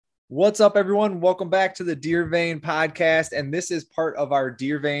What's up, everyone? Welcome back to the Deer Vein podcast. And this is part of our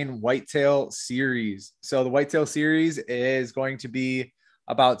Deer Vein Whitetail series. So the Whitetail series is going to be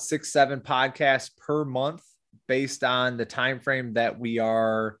about 6-7 podcasts per month based on the time frame that we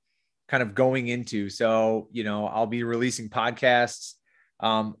are kind of going into. So, I'll be releasing podcasts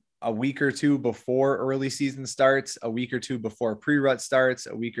a week or two before early season starts, a week or two before pre-rut starts,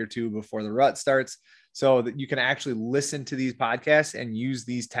 a week or two before the rut starts, so that you can actually listen to these podcasts and use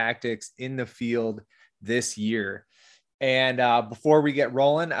these tactics in the field this year. And before we get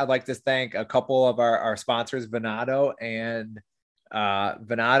rolling, I'd like to thank a couple of our sponsors, Venado and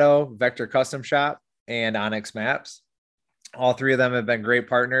Venado, Vector Custom Shop, and onX Maps. All three of them have been great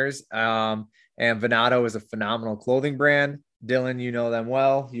partners. And Venado is a phenomenal clothing brand. Dylan, you know them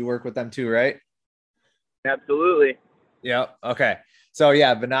well. You work with them too, right? Absolutely. Yep. Okay. So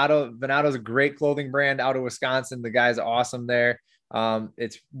yeah, Venado is a great clothing brand out of Wisconsin. The guy's awesome there.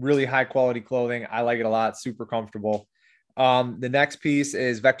 It's really high quality clothing. I like it a lot. Super comfortable. The next piece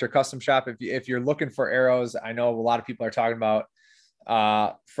is Vector Custom Shop. If you're looking for arrows, I know a lot of people are talking about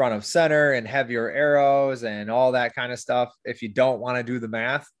front of center and heavier arrows and all that kind of stuff. If you don't want to do the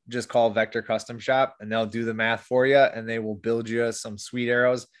math, just call Vector Custom Shop and they'll do the math for you and they will build you some sweet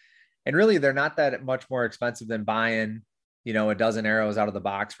arrows. And really, they're not that much more expensive than buying, a dozen arrows out of the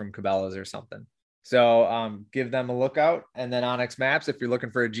box from Cabela's or something. So give them a look out. And then onX Maps, if you're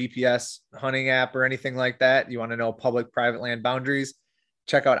looking for a GPS hunting app or anything like that, you want to know public private land boundaries,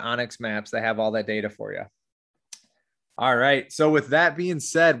 check out onX Maps. They have all that data for you. All right. So with that being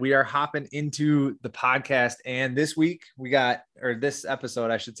said, we are hopping into the podcast. And this episode,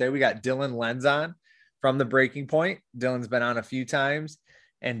 I should say, we got Dylan Lenz on from the Breaking Point. Dylan's been on a few times.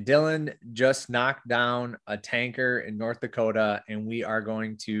 And Dylan just knocked down a tanker in North Dakota, and we are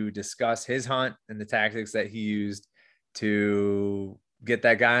going to discuss his hunt and the tactics that he used to get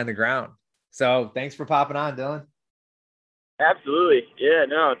that guy on the ground. So thanks for popping on, Dylan. Absolutely. Yeah,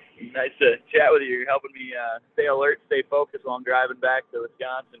 no, it's nice to chat with you. You're helping me stay alert, stay focused while I'm driving back to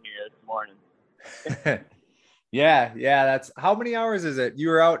Wisconsin here this morning. Yeah. That's how many hours is it? You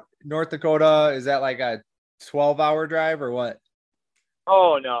were out North Dakota. Is that like a 12-hour drive or what?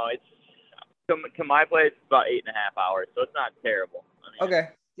 Oh, no, it's to my place, it's about 8.5 hours, so it's not terrible. Okay.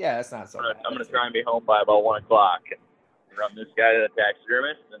 Yeah, that's not so bad. I'm going to try and be home by about 1 o'clock and run this guy to the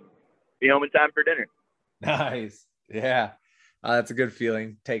taxidermist and be home in time for dinner. Nice. Yeah. That's a good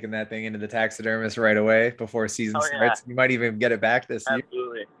feeling, taking that thing into the taxidermist right away before season starts. You might even get it back this year.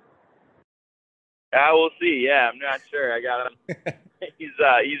 Absolutely. We'll see. Yeah, I'm not sure. I got him.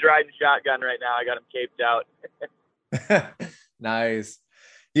 He's riding shotgun right now. I got him caped out. Nice.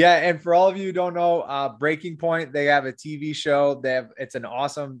 Yeah. And for all of you who don't know, Breaking Point, they have a TV show. It's an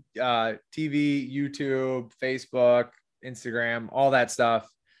awesome TV, YouTube, Facebook, Instagram, all that stuff.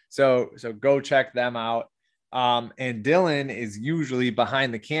 So go check them out. And Dylan is usually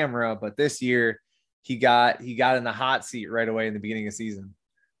behind the camera, but this year he got in the hot seat right away in the beginning of season.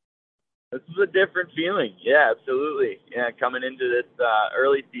 This is a different feeling. Yeah, absolutely. Yeah, coming into this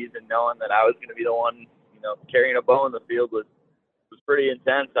early season, knowing that I was going to be the one, carrying a bow in the field was pretty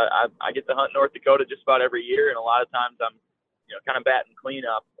intense. I get to hunt North Dakota just about every year, and a lot of times I'm, kind of batting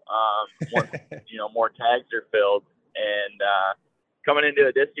cleanup once, more tags are filled. And coming into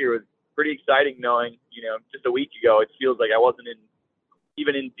it this year was pretty exciting, knowing, just a week ago, it feels like I wasn't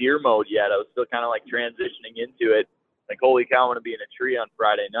even in deer mode yet. I was still kind of like transitioning into it. Like, holy cow, I'm going to be in a tree on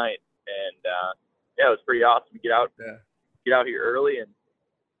Friday night. And it was pretty awesome to get out here early and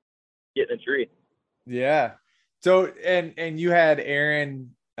get in a tree. Yeah. So, and you had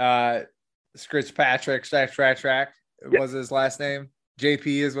Aaron Scritzpatrick was his last name. JP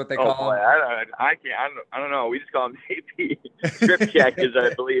is what they call him. I don't know. We just call him JP. Scripcheck is,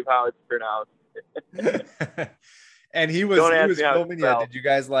 I believe, how it's pronounced. And he was filming you. Did you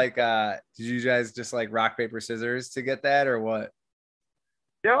guys just like rock, paper, scissors to get that, or what?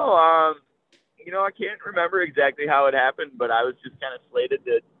 No, I can't remember exactly how it happened, but I was just kind of slated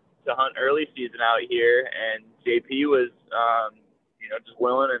to hunt early season out here, and JP was, just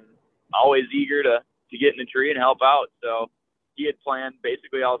willing and always eager to get in the tree and help out. So he had planned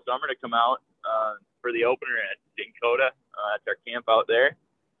basically all summer to come out for the opener at Dakota. That's our camp out there.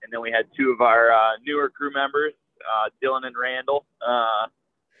 And then we had two of our newer crew members, Dylan and Randall,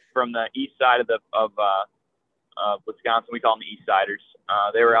 from the east side of Wisconsin. We call them the East Siders.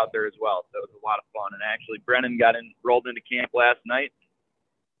 They were out there as well, so it was a lot of fun. And actually, Brennan rolled into camp last night.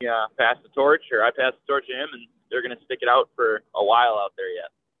 Yeah, I passed the torch to him, and they're going to stick it out for a while out there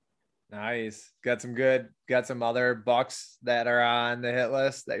yet. Nice. Got some other bucks that are on the hit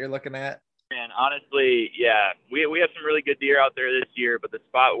list that you're looking at? Man, honestly, yeah, we have some really good deer out there this year, but the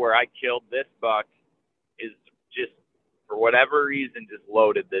spot where I killed this buck is just, for whatever reason, just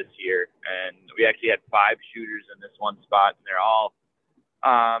loaded this year. And we actually had 5 shooters in this one spot, and they're all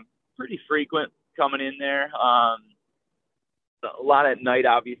pretty frequent coming in there. A lot at night,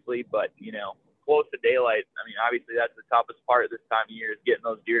 obviously, but, close to daylight. I mean, obviously that's the toughest part of this time of year, is getting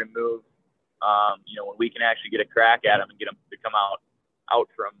those deer to move. When we can actually get a crack at them and get them to come out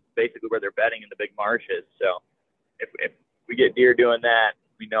from basically where they're bedding in the big marshes. So if we get deer doing that,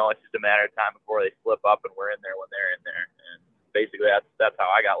 we know it's just a matter of time before they slip up and we're in there when they're in there. And basically that's how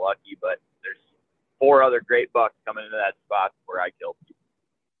I got lucky. But there's 4 other great bucks coming into that spot where I killed people.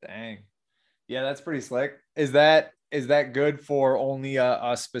 Dang. Yeah, that's pretty slick. Is that good for only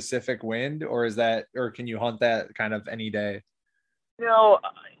a specific wind, or can you hunt that kind of any day?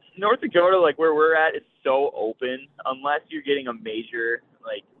 North Dakota, like where we're at, is so open. Unless you're getting a major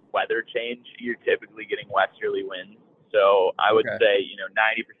weather change, you're typically getting westerly winds. So I would say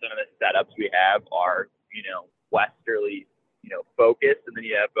 90% of the setups we have are westerly focused, and then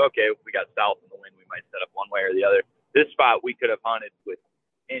you have if we got south in the wind, we might set up one way or the other. This spot we could have hunted with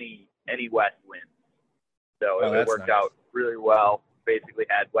any west wind, so it worked out really well. Basically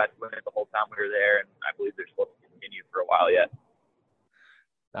had west wind the whole time we were there, and I believe they're supposed to continue for a while yet.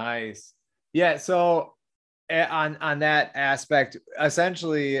 Nice. Yeah. So on that aspect,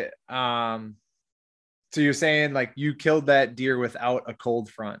 essentially, so you're saying like you killed that deer without a cold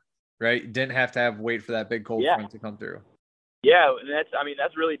front, right? You didn't have to wait for that big cold front to come through. Yeah. And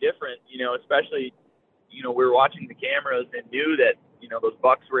that's really different, especially, we were watching the cameras and knew that, those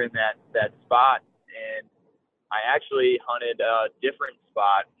bucks were in that spot. And I actually hunted a different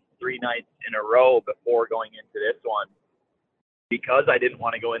spot 3 nights in a row before going into this one, because I didn't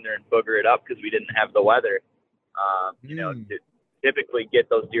want to go in there and booger it up because we didn't have the weather, to typically get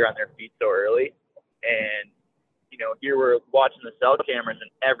those deer on their feet so early. And, here we're watching the cell cameras,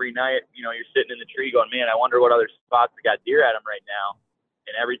 and every night, you're sitting in the tree going, man, I wonder what other spots have got deer at them right now.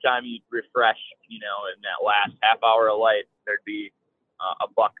 And every time you refresh, in that last half hour of light, there'd be a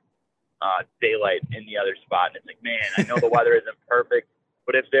buck daylight in the other spot. And it's like, man, I know the weather isn't perfect,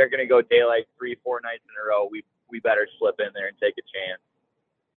 but if they're going to go daylight 3-4 nights in a row, we better slip in there and take a chance.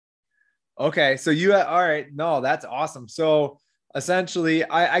 Okay. So all right. No, that's awesome. So essentially,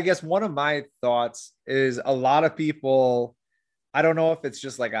 I guess one of my thoughts is a lot of people, I don't know if it's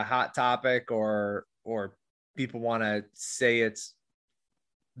just like a hot topic or people want to say it's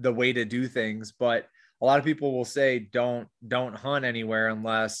the way to do things, but a lot of people will say don't hunt anywhere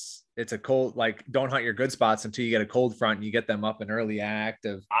unless it's a cold, don't hunt your good spots until you get a cold front and you get them up and early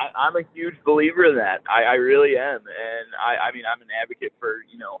active. I'm a huge believer in that. I really am. And I mean, I'm an advocate for,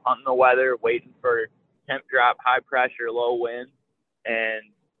 hunting the weather, waiting for temp drop, high pressure, low wind. And,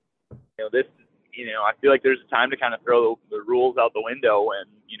 I feel like there's a time to kind of throw the rules out the window, and,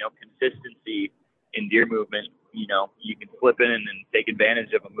 consistency in deer movement, you can slip in and take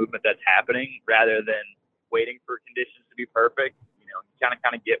advantage of a movement that's happening rather than waiting for conditions to be perfect. You kind of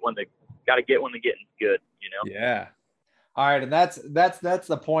got to get when the getting's good, Yeah. All right. And that's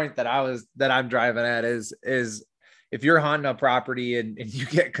the point that I'm driving at is if you're hunting a property and you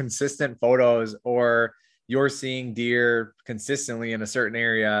get consistent photos, or you're seeing deer consistently in a certain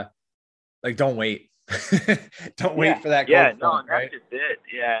area, don't wait. Don't wait for that. Yeah. No, and that's just it.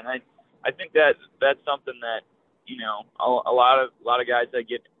 Yeah. And I think that's something that, a lot of guys that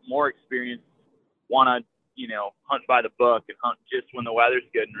get more experience want to, hunt by the book and hunt just when the weather's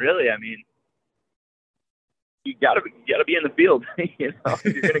good. And really, I mean, you gotta be in the field. If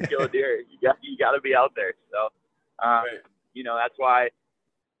you're gonna kill a deer, you gotta be out there. So, that's why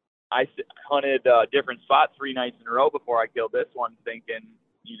I hunted a different spot 3 nights in a row before I killed this one, thinking,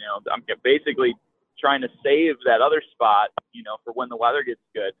 I'm basically trying to save that other spot, for when the weather gets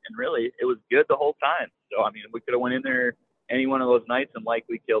good. And really, it was good the whole time. So, I mean, we could have went in there any one of those nights and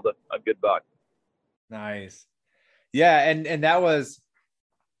likely killed a good buck. Nice. Yeah. And that was,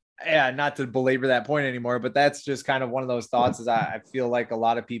 not to belabor that point anymore, but that's just kind of one of those thoughts is I feel like a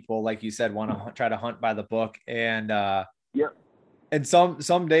lot of people, like you said, want to try to hunt by the book. And, and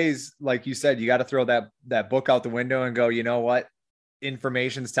some days, like you said, you got to throw that book out the window and go, you know what?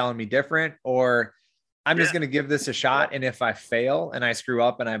 Information's telling me different, or I'm just going to give this a shot. And if I fail and I screw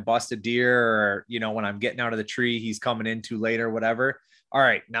up and I bust a deer, or, when I'm getting out of the tree, he's coming in too late or whatever. All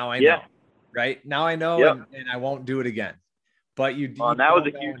right. Now I know, right? Now I know, and I won't do it again. But you that was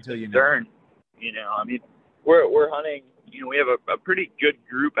a huge concern. I mean, we're hunting, we have a pretty good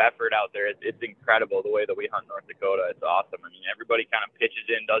group effort out there. It's incredible the way that we hunt North Dakota. It's awesome. I mean, everybody kind of pitches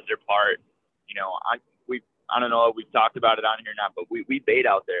in, does their part. I don't know if we've talked about it on here or not, but we bait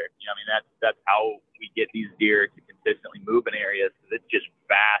out there. You know, I mean, that's how we get these deer to consistently move in areas, because it's just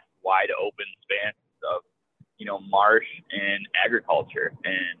vast, wide open spans of, you know, marsh and agriculture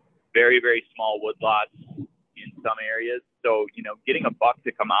and very, very small woodlots in some areas. So, you know, getting a buck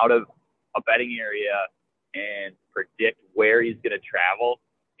to come out of a bedding area and predict where he's going to travel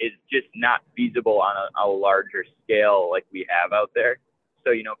is just not feasible on a larger scale like we have out there.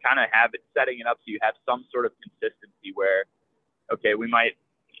 So, you know, kind of have it, setting it up so you have some sort of consistency where, okay, we might,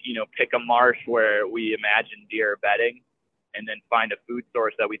 you know, pick a marsh where we imagine deer are bedding, and then find a food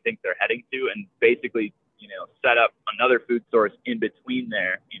source that we think they're heading to, and basically, you know, set up another food source in between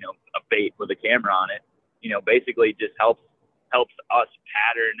there, you know, a bait with a camera on it, you know, basically just helps us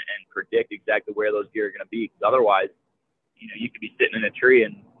pattern and predict exactly where those deer are going to be. Because otherwise, you know, you could be sitting in a tree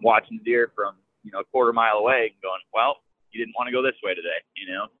and watching deer from, you know, a quarter mile away and going, well, you didn't want to go this way today,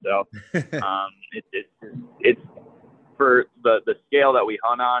 you know? So it's for the scale that we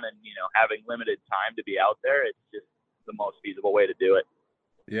hunt on, and, you know, having limited time to be out there, it's just the most feasible way to do it.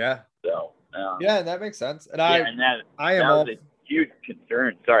 Yeah. So, yeah, that makes sense. And that was a huge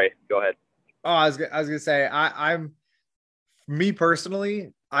concern. Sorry, go ahead. Oh, I was gonna say, I'm me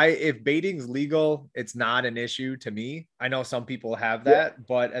personally, if baiting's legal, it's not an issue to me. I know some people have that,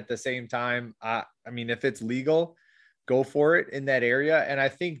 but at the same time, I mean, if it's legal, go for it in that area. And I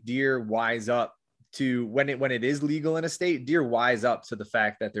think deer wise up to when it is legal in a state, deer wise up to the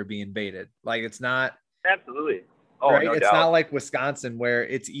fact that they're being baited. Like, it's not absolutely. Oh, right. No It's doubt. not like Wisconsin where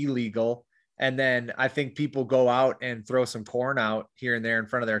it's illegal. And then I think people go out and throw some corn out here and there in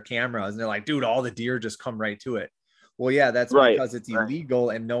front of their cameras, and they're like, dude, all the deer just come right to it. Well, yeah, that's right, because it's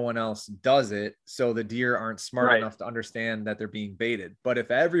illegal and no one else does it. So the deer aren't smart enough to understand that they're being baited. But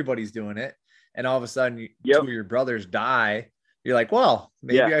if everybody's doing it and all of a sudden two of your brothers die, you're like, well,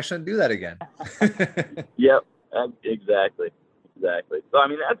 maybe I shouldn't do that again. Yep, exactly. So, I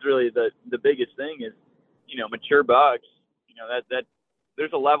mean, that's really the biggest thing is, you know, mature bucks, you know, that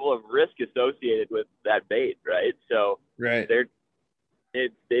there's a level of risk associated with that bait, right? So right.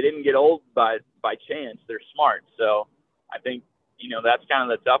 They didn't get old by chance. They're smart. So I think, you know, that's kind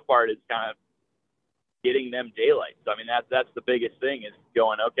of the tough part, is kind of getting them daylight. So, I mean, that's the biggest thing, is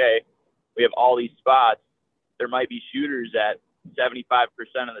going, okay, we have all these spots. There might be shooters at 75%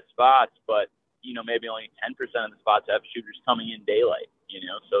 of the spots, but, you know, maybe only 10% of the spots have shooters coming in daylight, you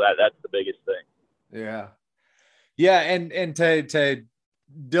know? So that's the biggest thing. Yeah. Yeah. And to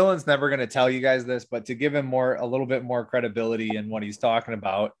Dylan's never going to tell you guys this, but to give him a little bit more credibility in what he's talking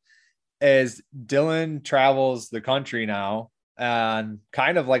about, as Dylan travels the country now, and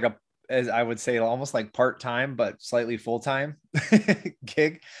kind of like as I would say, almost like part-time, but slightly full-time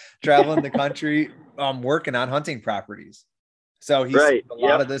gig, traveling the country, working on hunting properties. So he's a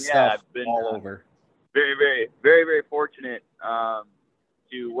lot of this stuff been, all over. Very, very, very, very fortunate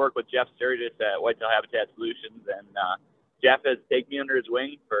to work with Jeff Sturgis at Whitetail Habitat Solutions, and Jeff has taken me under his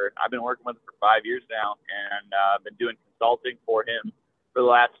wing I've been working with him for 5 years now, and I've been doing consulting for him for the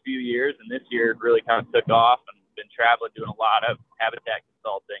last few years. And this year really kind of took off, and been traveling, doing a lot of habitat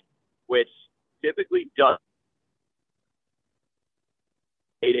consulting, which typically does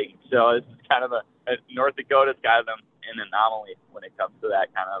baiting. So this is kind of North Dakota's kind of an anomaly when it comes to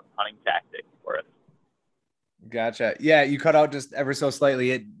that kind of hunting tactic for us. Gotcha. Yeah, you cut out just ever so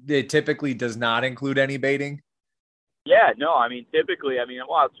slightly. It typically does not include any baiting. Yeah, no, I mean, typically,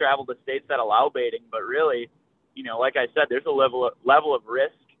 well, I've traveled to states that allow baiting, but really, you know, like I said, there's a level of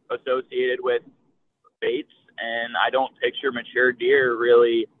risk associated with baits, and I don't picture mature deer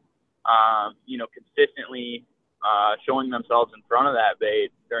really, you know, consistently showing themselves in front of that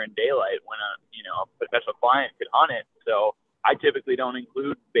bait during daylight when a potential client could hunt it. So I typically don't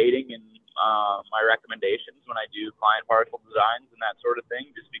include baiting in my recommendations when I do client parcel designs and that sort of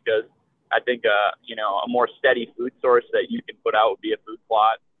thing, just because I think, you know, a more steady food source that you can put out would be a food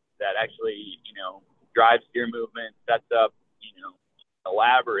plot that actually, you know, drives deer movement, sets up, you know,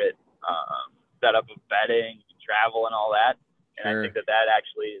 elaborate setup of bedding, travel, and all that. And I think that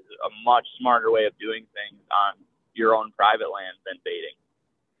actually is a much smarter way of doing things on your own private land than baiting.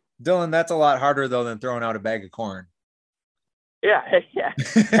 Dylan, that's a lot harder though than throwing out a bag of corn. Yeah,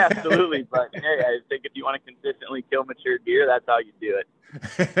 absolutely. But hey, I think if you want to consistently kill mature deer, that's how you do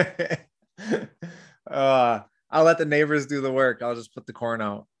it. I'll let the neighbors do the work. I'll just put the corn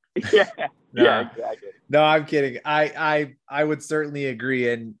out. Yeah, exactly. No, I'm kidding. I would certainly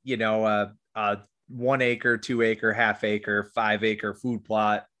agree. And, you know, 1 acre, 2 acre, half acre, 5 acre food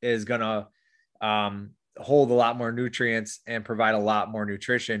plot is going to hold a lot more nutrients and provide a lot more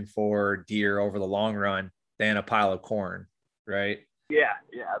nutrition for deer over the long run than a pile of corn. Right. Yeah,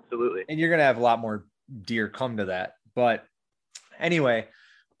 absolutely. And you're going to have a lot more deer come to that. But anyway,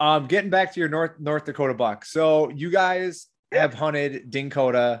 getting back to your North Dakota buck. So you guys have hunted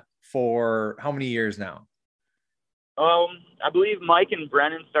Dinkota for how many years now? I believe Mike and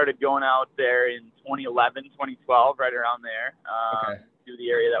Brennan started going out there in 2011, 2012, right around there, to the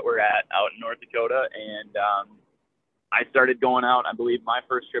area that we're at out in North Dakota. And I started going out. I believe my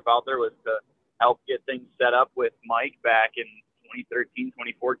first trip out there was to help get things set up with Mike back in 2013,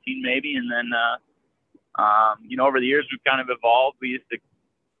 2014 maybe. And then, over the years we've kind of evolved. We used to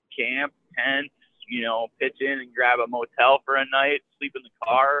camp, tent, pitch in and grab a motel for a night, sleep in the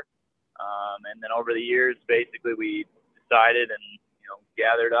car. And then over the years, basically we decided and,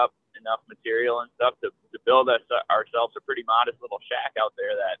 gathered up enough material and stuff to build ourselves a pretty modest little shack out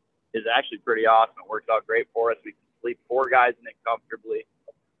there that is actually pretty awesome. It works out great for us. We can sleep 4 guys in it comfortably.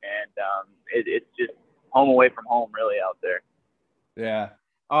 And it's just home away from home really out there. Yeah.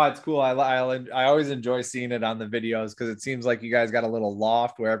 Oh, it's cool. I always enjoy seeing it on the videos because it seems like you guys got a little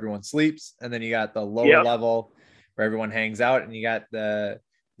loft where everyone sleeps, and then you got the lower level where everyone hangs out, and you got the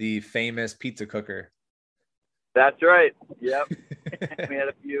famous pizza cooker. That's right. Yep. We had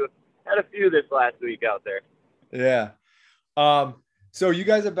a few this last week out there. Yeah. So you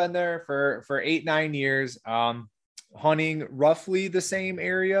guys have been there for 8-9 years, hunting roughly the same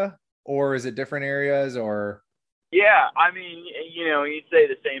area, or is it different areas, or? Yeah, I mean, you say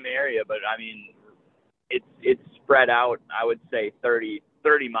the same area, but I mean, it's spread out. I would say 30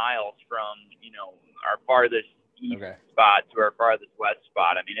 miles from our farthest east spot to our farthest west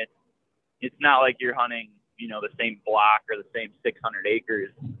spot. I mean, it's not like you're hunting the same block or the same 600 acres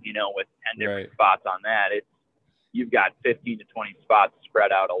with 10 different spots on that. You've got 15 to 20 spots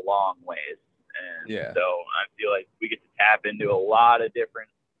spread out a long ways, and so I feel like we get to tap into a lot of different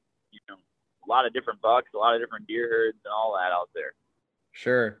bucks, a lot of different deer herds and all that out there.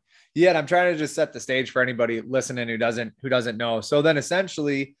 Sure. Yeah. And I'm trying to just set the stage for anybody listening who doesn't know. So then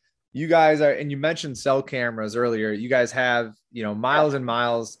essentially you guys are, and you mentioned cell cameras earlier, you guys have, miles and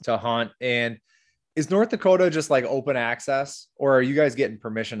miles to hunt. And is North Dakota just like open access, or are you guys getting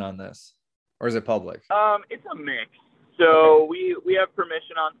permission on this, or is it public? It's a mix. So we have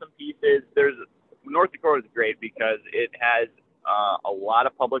permission on some pieces. North Dakota is great because it has a lot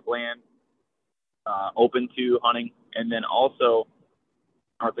of public land open to hunting. And then also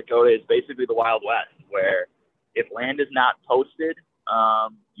North Dakota is basically the Wild West, where if land is not posted,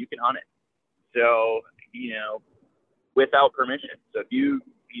 you can hunt it. So, without permission. So if you,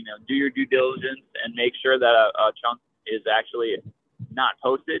 do your due diligence and make sure that a chunk is actually not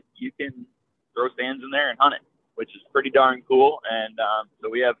posted, you can throw stands in there and hunt it, which is pretty darn cool. And so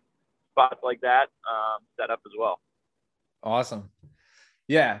we have spots like that set up as well. Awesome.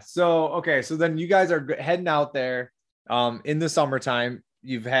 Yeah. So then you guys are heading out there in the summertime.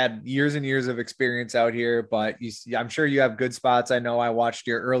 You've had years and years of experience out here, but I'm sure you have good spots. I know I watched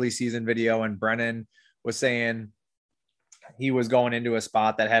your early season video, and Brennan was saying he was going into a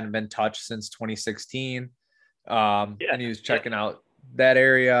spot that hadn't been touched since 2016. And he was checking out that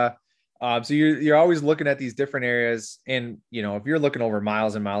area. So you're always looking at these different areas, and if you're looking over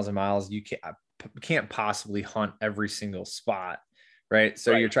miles and miles and miles, you can't possibly hunt every single spot, right?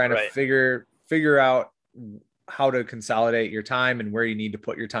 So you're trying to figure out how to consolidate your time and where you need to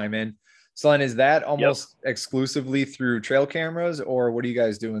put your time in. So then, is that almost exclusively through trail cameras, or what are you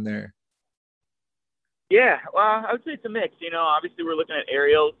guys doing there? Yeah, well, I would say it's a mix. Obviously we're looking at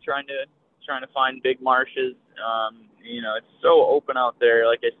aerials, trying to find big marshes. It's so open out there.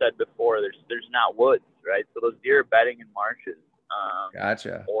 Like I said before, there's not woods, right? So those deer are bedding in marshes.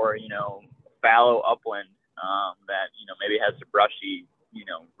 Gotcha. Or fallow upland that maybe has some brushy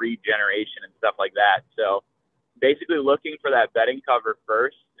regeneration and stuff like that. So basically looking for that bedding cover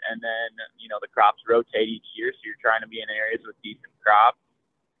first, and then the crops rotate each year, so you're trying to be in areas with decent crops.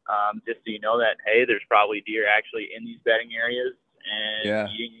 Just so you know that, hey, there's probably deer actually in these bedding areas and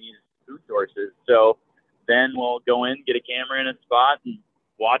eating these food sources. So then we'll go in, get a camera in a spot, and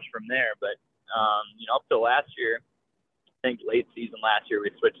watch from there. But up to last year, I think late season last year, we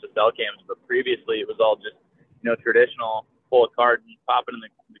switched to cell cams, but previously it was all just traditional, pull a card and pop it in the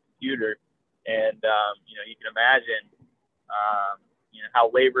computer. And you can imagine how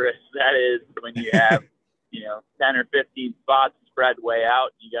laborious that is when you have 10 or 15 spots spread way out.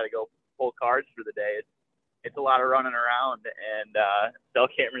 You got to go pull cards for the day. It's a lot of running around, and cell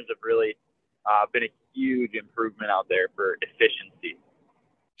cameras have really been a huge improvement out there for efficiency.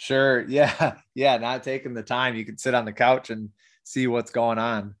 Sure. Yeah. Not taking the time. You can sit on the couch and see what's going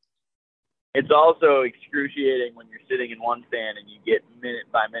on. It's also excruciating when you're sitting in one stand and you get minute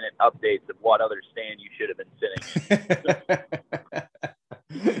by minute updates of what other stand you should have been sitting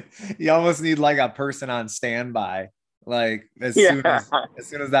in. You almost need like a person on standby. Like Yeah. as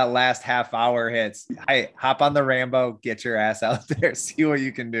soon as that last half hour hits, hey, hop on the Rambo, get your ass out there, see what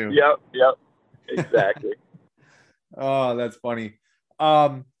you can do. Yep. Yep. Exactly. Oh, that's funny.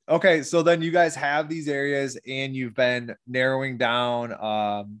 Okay, so then you guys have these areas and you've been narrowing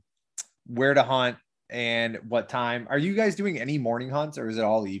down where to hunt and what time. Are you guys doing any morning hunts or is it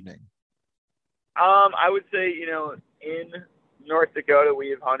all evening? I would say, in North Dakota, we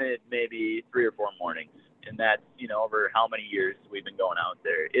have hunted maybe 3 or 4 mornings, and that's, over how many years we've been going out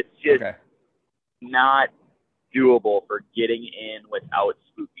there. It's just Okay. not doable for getting in without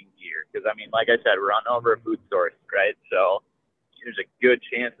spooking deer. Because, I mean, like I said, we're hunting over a food source, right? So there's a good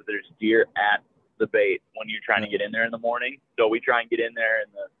chance that there's deer at the bait when you're trying to get in there in the morning. So we try and get in there in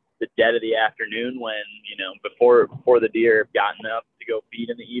the dead of the afternoon when, before the deer have gotten up to go feed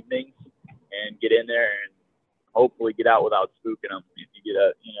in the evenings, and get in there and hopefully get out without spooking them if you get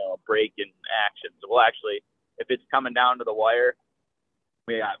a break in action. So we'll actually, if it's coming down to the wire,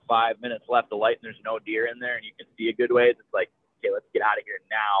 we got 5 minutes left of light and there's no deer in there and you can see a good ways, it's like, okay, let's get out of here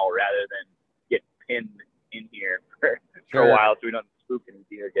now rather than get pinned in here for a while so we don't spook any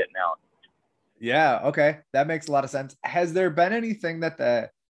deer getting out. Yeah, okay. That makes a lot of sense. Has there been anything that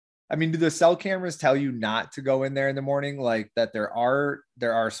do the cell cameras tell you not to go in there in the morning? Like that there are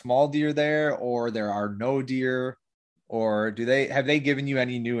small deer there or there are no deer, or have they given you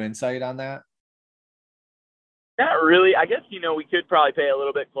any new insight on that? Not really. I guess, we could probably pay a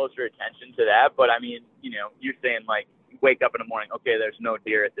little bit closer attention to that. But I mean, you're saying like wake up in the morning, okay, there's no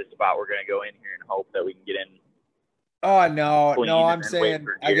deer at this spot. We're going to go in here and hope that we can get in. Oh, no, I'm saying,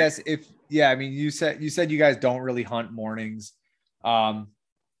 I guess you said you guys don't really hunt mornings.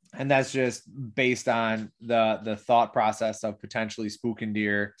 And that's just based on the thought process of potentially spooking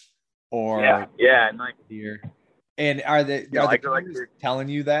deer or and like deer. And are the cameras telling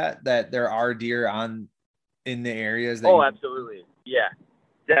you that there are deer in the areas that absolutely. Yeah,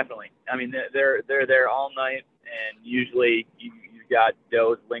 definitely. I mean, they're there all night, and usually you've got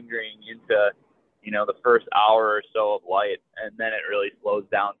does lingering into, the first hour or so of light, and then it really slows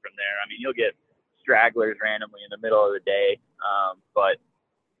down from there. I mean, you'll get stragglers randomly in the middle of the day, but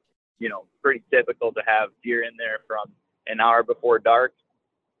pretty typical to have deer in there from an hour before dark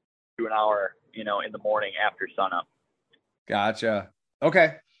to an hour, in the morning after sunup. Gotcha.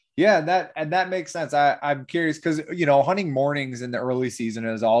 Okay. Yeah, that makes sense. I'm curious because hunting mornings in the early season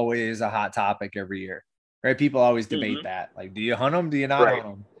is always a hot topic every year, right? People always debate that. Like, do you hunt them? Do you not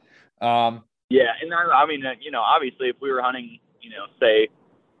hunt them? Yeah, and I mean, obviously, if we were hunting, say,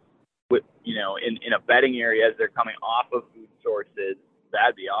 with in a bedding area as they're coming off of food sources,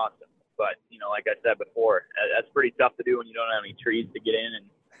 that'd be awesome. But, like I said before, that's pretty tough to do when you don't have any trees to get in and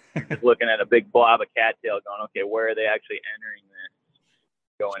you're just looking at a big blob of cattail going, okay, where are they actually entering this?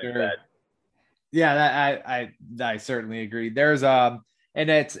 Going in bed. Yeah, I certainly agree. There's and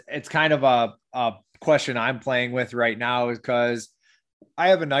it's kind of a question I'm playing with right now is because I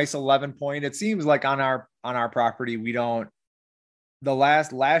have a nice 11 point. It seems like on our property, we don't the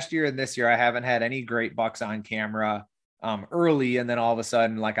last year and this year, I haven't had any great bucks on camera early. And then all of a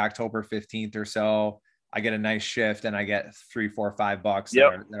sudden, like October 15th or so, I get a nice shift and I get 3, 4, 5 bucks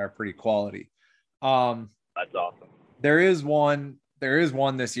that are pretty quality. That's awesome. There is one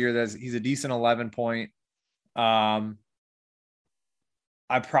this year he's a decent 11 point. I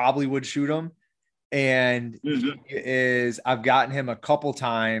probably would shoot him. And I've gotten him a couple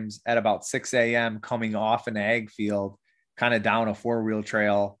times at about 6 a.m. coming off an ag field, kind of down a 4-wheel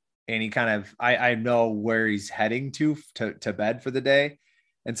trail. And he I know where he's heading to bed for the day.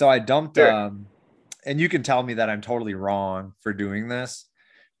 And so I dumped, and you can tell me that I'm totally wrong for doing this,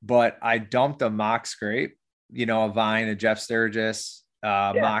 but I dumped a mock scrape, a vine, a Jeff Sturgis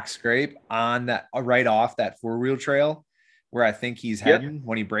mock scrape on that right off that 4-wheel trail where I think he's heading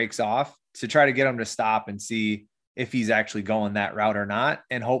when he breaks off, to try to get him to stop and see if he's actually going that route or not.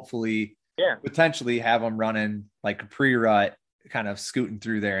 And hopefully potentially have him running like a pre-rut, kind of scooting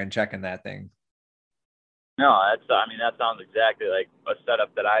through there and checking that thing. No, that sounds exactly like a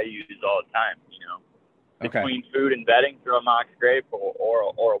setup that I use all the time, between food and bedding, throw a mock scrape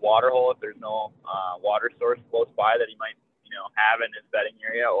or a water hole if there's no water source close by that he might, have in his bedding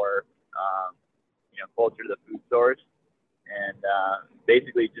area or, closer to the food source. And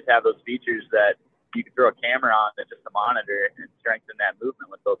basically just have those features that you can throw a camera on that just to monitor and strengthen that movement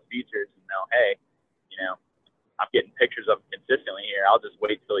with those features and know, hey, I'm getting pictures of him consistently here. I'll just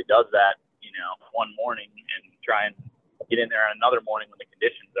wait till he does that, one morning and try and get in there on another morning when the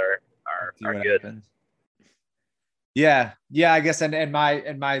conditions are good. Happens. Yeah. I guess, and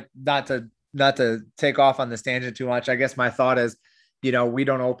my, not to take off on this tangent too much. I guess my thought is, we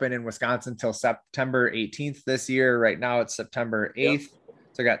don't open in Wisconsin until September 18th this year. Right now it's September 8th. Yep.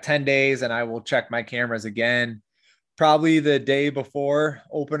 So I got 10 days and I will check my cameras again, probably the day before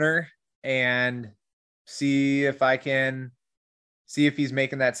opener, and see if he's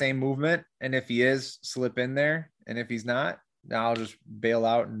making that same movement. And if he is, slip in there. And if he's not, then I'll just bail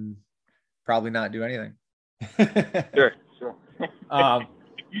out and probably not do anything. Sure.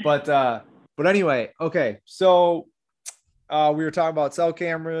 But anyway, okay. So we were talking about cell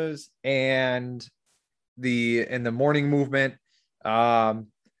cameras and the morning movement.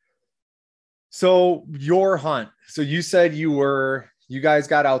 So your hunt. So you said you guys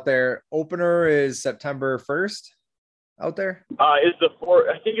got out there. Opener is September 1st out there. It's the fourth.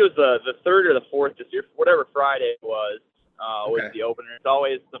 I think it was the third or the fourth this year. Whatever Friday it was the opener. It's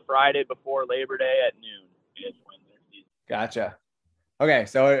always the Friday before Labor Day at noon. It's winter season. Gotcha. Okay,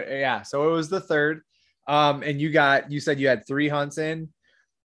 so yeah, so it was the third. And you said you had 3 hunts in.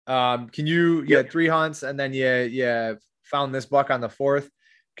 You had 3 hunts, and then you found this buck on the 4th.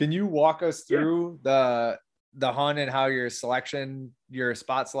 Can you walk us through the hunt and how your spot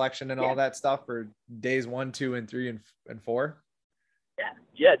selection and all that stuff for days 1, 2, and 3 and 4?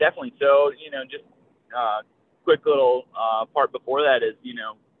 Yeah, definitely. So, just quick little part before that is,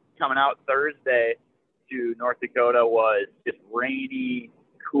 coming out Thursday to North Dakota was just rainy,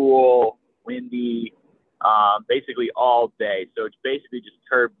 cool, windy, basically all day. So it's basically just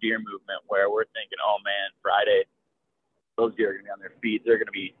curb deer movement where we're thinking, oh man, Friday, those deer are going to be on their feet. They're going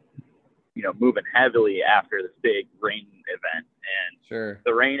to be, moving heavily after this big rain event. And sure,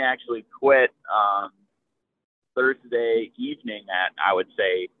 the rain actually quit Thursday evening at, I would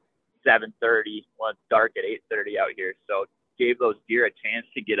say, 7:30. Well, it's dark at 8:30 out here. So gave those deer a chance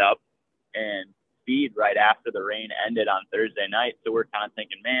to get up and feed right after the rain ended on Thursday night. So we're kind of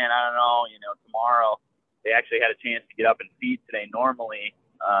thinking, man, I don't know, tomorrow they actually had a chance to get up and feed today. Normally,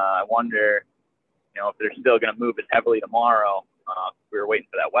 I wonder, if they're still going to move as heavily tomorrow. We were waiting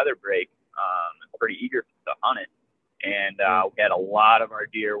for that weather break. Pretty eager to hunt it. And we had a lot of our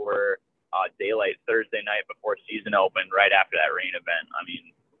deer were daylight Thursday night before season opened, right after that rain event. I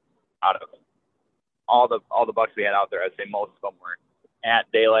mean, out of all the bucks we had out there, I'd say most of them were at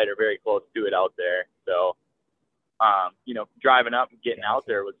daylight or very close to it out there. So, driving up and getting out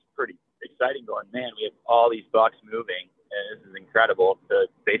there was pretty exciting, going, man, we have all these bucks moving, and this is incredible to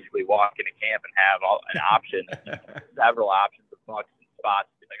basically walk into camp and have an option, several options of bucks and spots.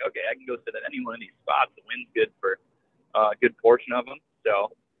 Like, okay, I can go sit at any one of these spots. The wind's good for a good portion of them.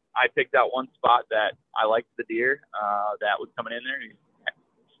 So I picked out one spot that I liked the deer that was coming in there. He's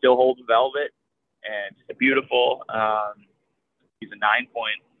still holding velvet and just beautiful. He's a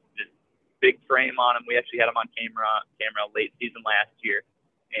 9-point, just big frame on him. We actually had him on camera late season last year,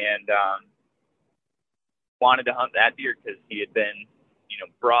 and wanted to hunt that deer because he had been,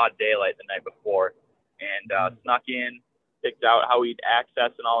 broad daylight the night before, and snuck in, picked out how he'd access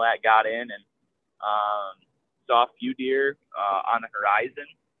and all that, got in, and saw a few deer on the horizon.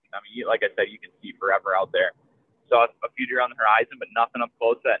 I mean, like I said, you can see forever out there. Saw a few deer on the horizon, but nothing up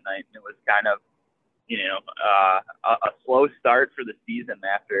close that night, and it was kind of, a slow start for the season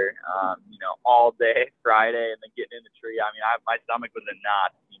after, all day Friday and then getting in the tree. I mean, my stomach was in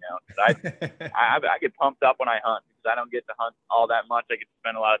knots, because I get pumped up when I hunt because I don't get to hunt all that much. I get to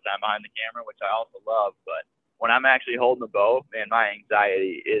spend a lot of time behind the camera, which I also love. But when I'm actually holding the bow, man, my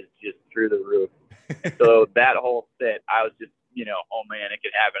anxiety is just through the roof. So that whole sit, I was just, oh man, it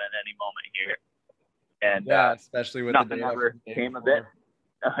could happen at any moment here. And especially with nothing ever came of it.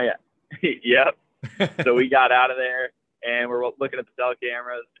 Oh yeah, yep. So we got out of there and we're looking at the cell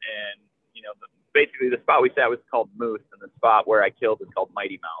cameras, and basically the spot we sat was called Moose, and the spot where I killed is called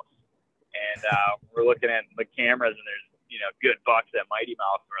Mighty Mouse. And we're looking at the cameras, and there's good bucks at Mighty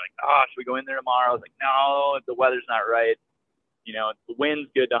Mouse. We're like, oh, should we go in there tomorrow? I was like, no, the weather's not right. The wind's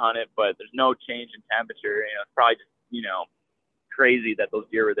good to hunt it, but there's no change in temperature. It's probably just crazy that those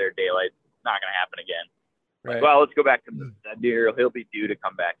deer were there daylight. It's not going to happen again. Right. Like, well, let's go back to Moose. That deer, he'll be due to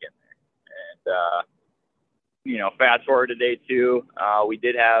come back in there. And fast forward to day 2, we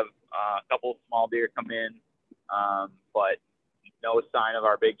did have a couple of small deer come in, but no sign of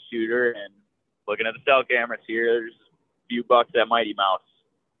our big shooter. And looking at the cell cameras here, there's a few bucks at Mighty Mouse.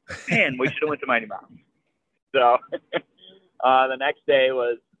 Man, we should have went to Mighty Mouse. So the next day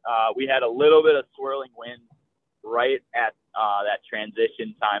was we had a little bit of swirling wind right at that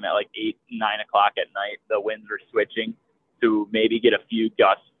transition time at like 8, 9 o'clock at night. The winds were switching to maybe get a few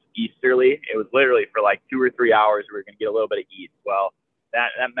gusts easterly. It was literally for like 2 or 3 hours we were going to get a little bit of east. Well,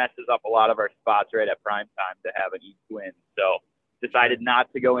 that messes up a lot of our spots right at prime time to have an east wind. So decided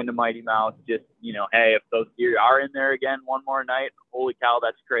not to go into Mighty Mouse. Just, hey, if those deer are in there again one more night, holy cow,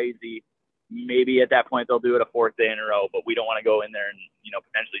 that's crazy. Maybe at that point they'll do it a fourth day in a row, but we don't want to go in there and,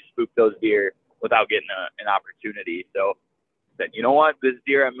 potentially spook those deer without getting an opportunity. So I said, you know what, this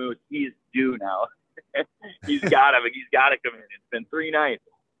deer at Moose, he's due now. He's got to come in. It's been 3 nights.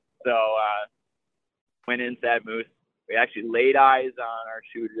 So went in, sat Moose. We actually laid eyes on our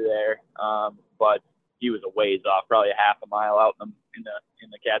shooter there, but he was a ways off, probably a half a mile out in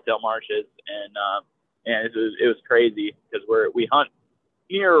the Cattail Marshes, and it was crazy because we hunt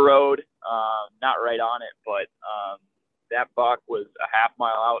near a road, not right on it, but that buck was a half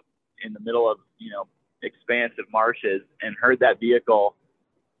mile out in the middle of expansive marshes, and heard that vehicle,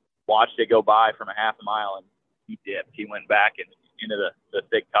 watched it go by from a half a mile, and he dipped. He went back into the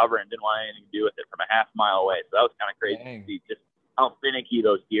thick cover and didn't want anything to do with it from a half mile away. So that was kind of crazy to see just how finicky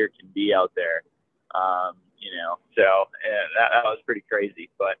those deer can be out there. So that was pretty crazy.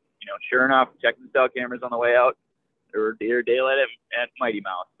 But, sure enough, checking the cell cameras on the way out, there were deer daylight at Mighty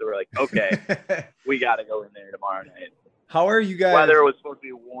Mouse. So we're like, okay, we got to go in there tomorrow night. How are you guys? Weather was supposed to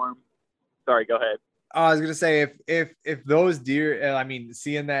be warm. Sorry, go ahead. I was going to say, if those deer,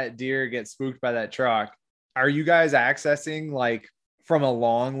 seeing that deer get spooked by that truck, are you guys accessing like from a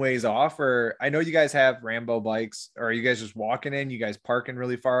long ways off? Or I know you guys have Rambo bikes, or are you guys just walking in? You guys parking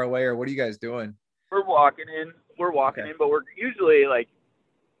really far away, or what are you guys doing? We're walking in, but we're usually like,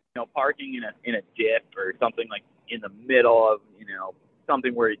 parking in a dip or something like in the middle of,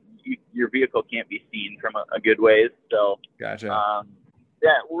 something where your vehicle can't be seen from a good ways. So, gotcha.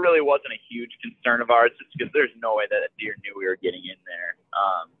 That really wasn't a huge concern of ours, just because there's no way that a deer knew we were getting in there.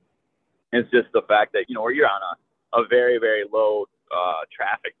 It's just the fact that, you're on a very, very low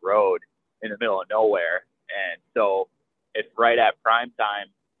traffic road in the middle of nowhere. And so if right at prime time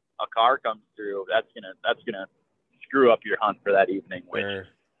a car comes through, that's gonna screw up your hunt for that evening, which, sure.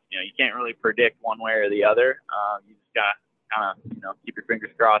 You can't really predict one way or the other. You just got to kind of, keep your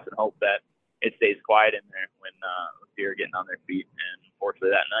fingers crossed and hope that it stays quiet in there when deer are getting on their feet. And unfortunately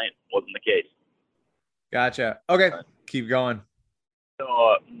that night wasn't the case. Gotcha. Okay. Keep going.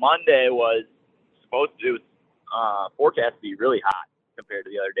 So Monday was forecast to be really hot compared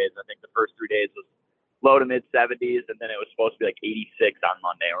to the other days. I think the first 3 days was low to mid 70s, and then it was supposed to be like 86 on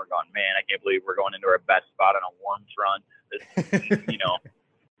Monday. And we're going, man, I can't believe we're going into our best spot on a warm front. This,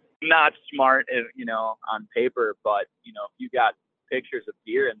 not smart, on paper, but if you got pictures of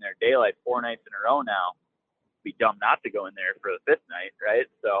deer in their daylight 4 nights in a row now, it'd be dumb not to go in there for the 5th night, right?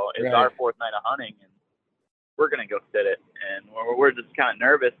 So it's our 4th night of hunting, and we're gonna go sit it, and we're just kind of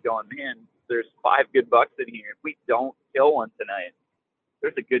nervous, going, man, there's 5 good bucks in here. If we don't kill one tonight,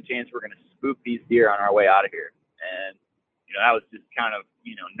 there's a good chance we're going to spook these deer on our way out of here. And, I was just kind of,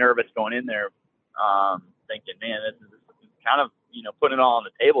 nervous going in there, thinking, man, this is kind of, putting it all on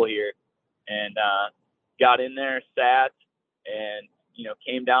the table here. And got in there, sat, and,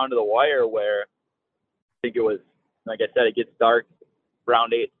 came down to the wire where I think it was, like I said, it gets dark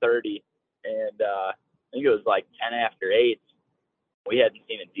around 8:30. And I think it was like 10 after 8. We hadn't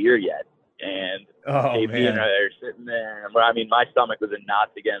seen a deer yet. And JP and I are sitting there. My stomach was in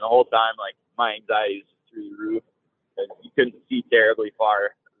knots again the whole time. Like, my anxiety was through the roof. And you couldn't see terribly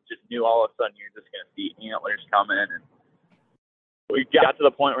far. Just knew all of a sudden you're just going to see antlers coming. And we got to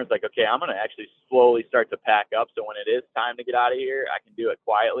the point where it's like, okay, I'm going to actually slowly start to pack up. So when it is time to get out of here, I can do it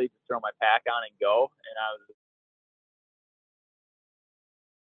quietly, just throw my pack on and go. And I was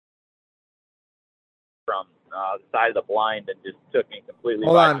from the side of the blind, and just took me completely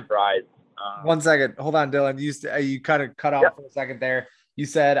by surprise. 1 second. Hold on, Dylan. You kind of cut off for a second there. You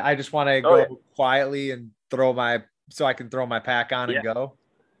said, I just want to go quietly and so I can throw my pack on and go.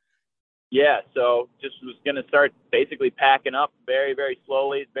 Yeah. So just was going to start basically packing up very, very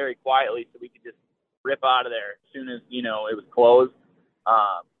slowly, very quietly, so we could just rip out of there as soon as, it was closed,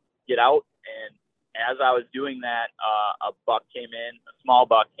 get out. And as I was doing that, a small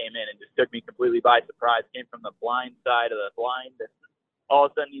buck came in and just took me completely by surprise. Came from the blind side of the blind. And all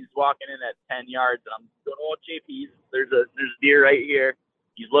of a sudden he's walking in at 10 yards, and I'm going, oh, JP, there's a deer right here.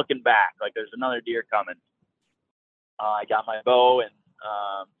 He's looking back like there's another deer coming. I got my bow and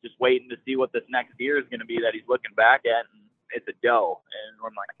just waiting to see what this next deer is going to be that he's looking back at, and it's a doe. And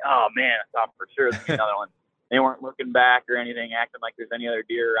I'm like, oh man, I thought for sure there'd be another one. They weren't looking back or anything, acting like there's any other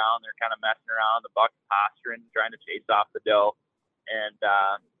deer around. They're kind of messing around. The buck's posturing, trying to chase off the doe, and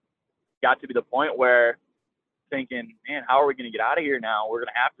got to be the point where thinking, man, how are we going to get out of here now? We're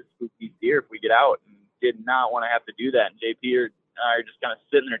going to have to spook these deer if we get out, and did not want to have to do that. And JP are just kind of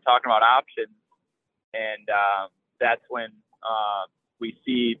sitting there talking about options, and that's when we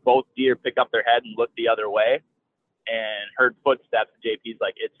see both deer pick up their head and look the other way. and heard footsteps. JP's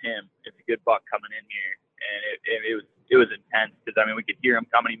like, it's him. It's a good buck coming in here. And it was intense because, I mean, we could hear him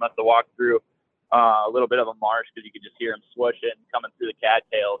coming. He must have walked through a little bit of a marsh because you could just hear him swooshing coming through the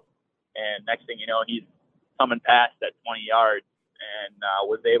cattails. And next thing you know, he's coming past at 20 yards and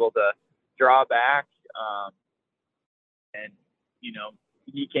was able to draw back. And, you know,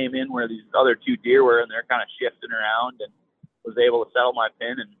 he came in where these other two deer were, and they're kind of shifting around, and was able to settle my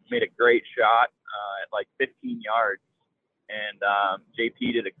pin and made a great shot at like 15 yards. And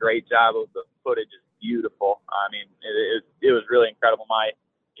JP did a great job. The footage is beautiful. I mean, it was really incredible.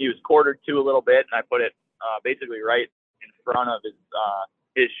 He was quartered to a little bit, and I put it basically right in front of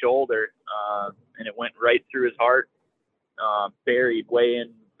his shoulder, and it went right through his heart, buried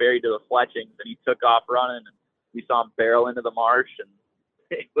to the fletchings, and he took off running, and we saw him barrel into the marsh, and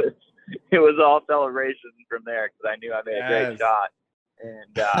it was all celebration from there because I knew I made a great shot.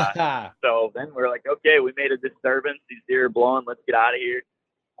 And so then we're like, okay, we made a disturbance. These deer are blowing. Let's get out of here.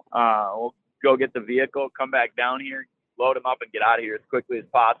 We'll go get the vehicle, come back down here, load them up, and get out of here as quickly as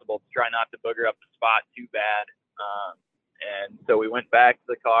possible to try not to booger up the spot too bad. And so we went back to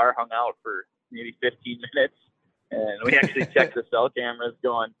the car, hung out for maybe 15 minutes, and we actually checked the cell cameras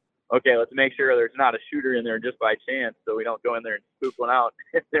going, okay, let's make sure there's not a shooter in there just by chance so we don't go in there and spook one out.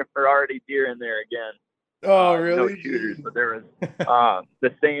 There were already deer in there again. Oh, really? No shooters, but there was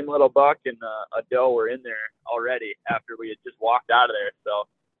the same little buck and a doe were in there already after we had just walked out of there. So,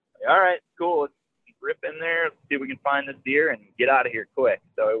 all right, cool. Let's rip in there, see if we can find this deer and get out of here quick.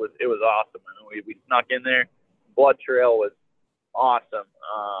 So it was awesome. I mean, we snuck in there. Blood trail was awesome.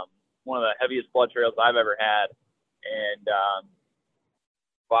 One of the heaviest blood trails I've ever had. And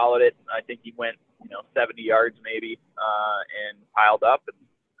followed it. I think he went, 70 yards maybe, and piled up.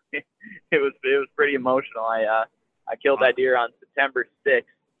 And it was pretty emotional. I killed that deer on September 6th,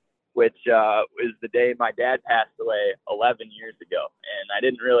 which is the day my dad passed away 11 years ago. And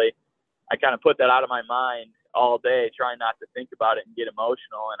I kind of put that out of my mind all day, trying not to think about it and get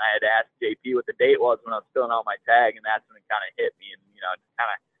emotional. And I had asked JP what the date was when I was filling out my tag, and that's when it kind of hit me, and kind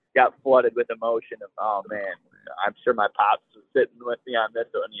of got flooded with emotion of, oh man, I'm sure my pops was sitting with me on this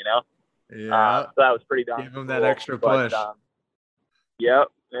one, Yeah. So that was pretty darn Give him cool. that extra push. But, yep,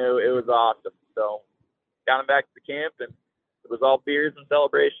 it was awesome. So got him back to the camp, and it was all beers and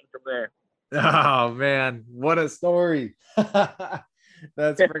celebration from there. Oh man, what a story.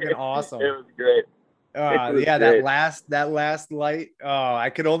 That's freaking awesome. It was great. Yeah, great. that last light. Oh, I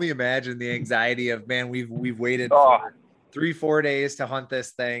could only imagine the anxiety of, man, we've waited for 3-4 days to hunt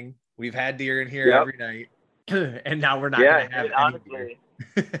this thing. We've had deer in here every night, and now we're not gonna have any honestly,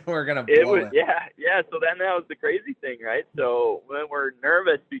 deer. We're gonna blow it. Yeah. So then that was the crazy thing, right? So when we're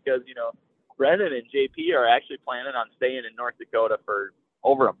nervous because Brennan and JP are actually planning on staying in North Dakota for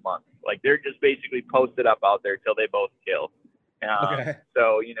over a month. Like they're just basically posted up out there till they both kill. Okay.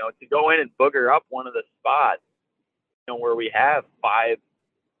 So, to go in and booger up one of the spots, where we have 5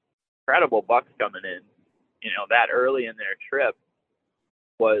 incredible bucks coming in, that early in their trip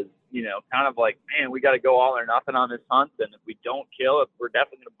was, kind of like, man, we got to go all or nothing on this hunt. And if we don't kill, we're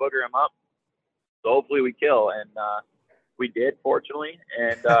definitely going to booger them up. So hopefully we kill. And we did, fortunately.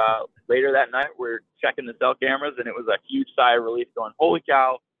 And later that night, we're checking the cell cameras, and it was a huge sigh of relief going, holy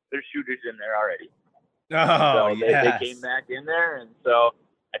cow, there's shooters in there already. Oh, so they came back in there, and so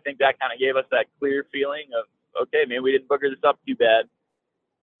I think that kind of gave us that clear feeling of, okay, maybe we didn't booger this up too bad,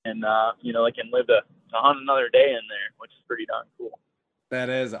 and they can live to hunt another day in there, which is pretty darn cool. That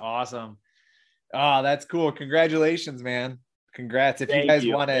is awesome. Oh, that's cool. Congratulations, man. Congrats. If you guys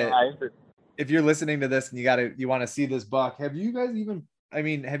want to, if you're listening to this and you want to see this buck, have you guys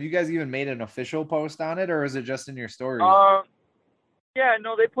even made an official post on it, or is it just in your stories? Yeah,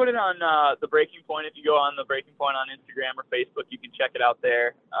 no, they put it on the Breaking Point. If you go on the Breaking Point on Instagram or Facebook, you can check it out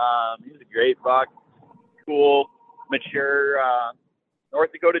there. He's a great buck, cool, mature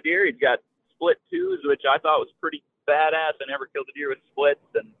North Dakota deer. He's got split twos, which I thought was pretty badass. I never killed a deer with splits,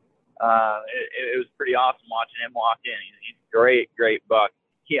 and it was pretty awesome watching him walk in. He's a great buck.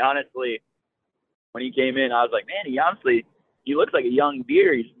 He honestly, when he came in, I was like, man, he looks like a young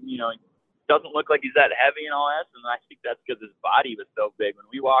deer. He's, doesn't look like he's that heavy and all that, and I think that's because his body was so big. When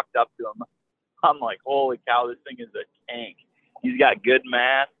we walked up to him, I'm like, holy cow, this thing is a tank. He's got good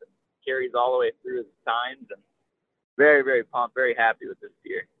mass, carries all the way through his tines, and very, very pumped, very happy with this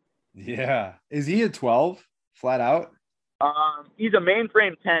deer. Yeah. Is he a 12 flat out? He's a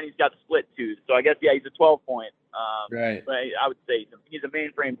mainframe 10. He's got split twos, so I guess he's a 12 point. Right. But I would say he's a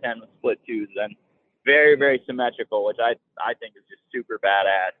mainframe 10 with split twos, and very, very symmetrical, which I think is just super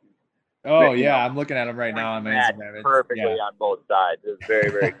badass. Oh yeah, I'm looking at him right now on my Instagram. Perfectly on both sides. It's very,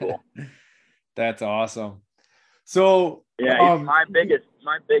 very cool. That's awesome. So, Yeah, he's my biggest,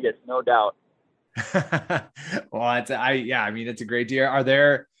 no doubt. well, yeah, I mean, it's a great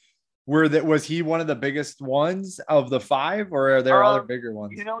deer. Was he one of the biggest ones of the five, or are there other bigger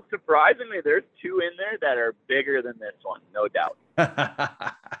ones? Surprisingly, there's two in there that are bigger than this one, no doubt.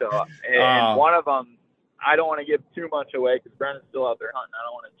 So, and Oh, one of them, I don't want to give too much away because Brennan's still out there hunting. I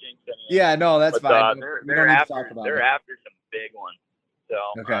don't want to jinx anything. yeah, no, that's But fine. We don't they're need to talk after about they're it. after some big ones. So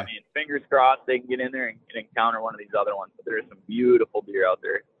I Okay. mean, fingers crossed they can get in there and encounter one of these other ones. But there's some beautiful deer out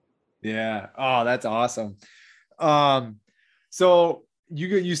there. Yeah. Oh, that's awesome. Um, so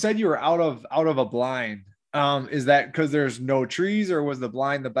you said you were out of a blind. Is that because there's no trees, or was the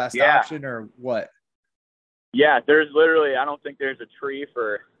blind the best Yeah, option, or what? yeah. There's literally, I don't think there's a tree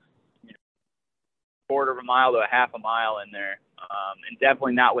for quarter of a mile to a half a mile in there, and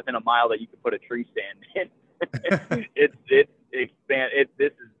definitely not within a mile that you could put a tree stand in. It's expand.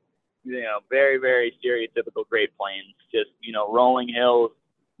 This is very very stereotypical Great Plains, just rolling hills,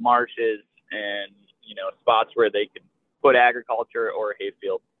 marshes, and spots where they could put agriculture or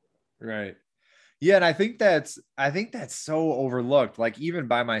hayfield. Right. Yeah, and I think that's so overlooked. Like even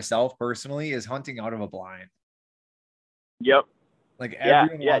by myself personally, is hunting out of a blind. Yep. Like Yeah.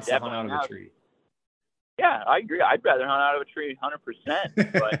 everyone Yeah. wants to hunt Definitely. out of a Now, tree. yeah, I agree. I'd rather hunt out of a tree 100%.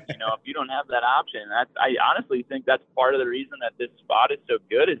 But, if you don't have that option, I honestly think that's part of the reason that this spot is so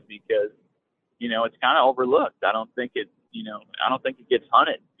good is because, it's kind of overlooked. I don't think it gets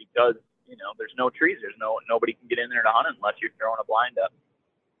hunted because, there's no trees. Nobody can get in there to hunt it unless you're throwing a blind up.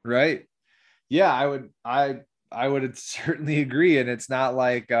 Right. Yeah, I would certainly agree. And it's not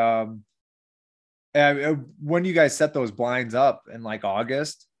like when you guys set those blinds up in like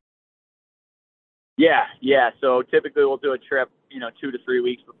August. Yeah, yeah. So typically we'll do a trip, 2 to 3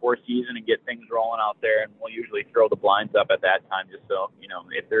 weeks before season and get things rolling out there, and we'll usually throw the blinds up at that time, just so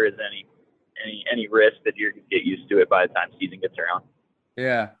if there is any risk that you're gonna get used to it by the time season gets around.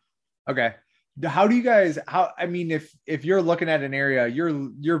 Yeah. Okay. How do you guys I mean, if you're looking at an area,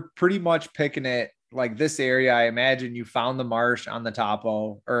 you're pretty much picking it like this area. I imagine you found the marsh on the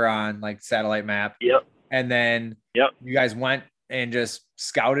topo or on like satellite map, Yep. and then Yep. you guys went and just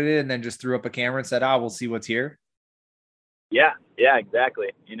scouted it and then just threw up a camera and said, we'll see what's here. Yeah. Yeah. Exactly.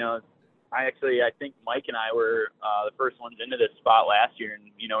 I think Mike and I were the first ones into this spot last year,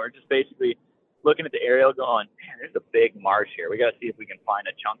 and we're just basically looking at the aerial, going, man, there's a big marsh here. We got to see if we can find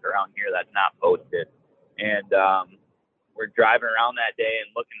a chunk around here that's not posted. And we're driving around that day and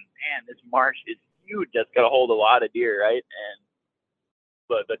looking, man, this marsh is huge. That's got to hold a lot of deer, right? And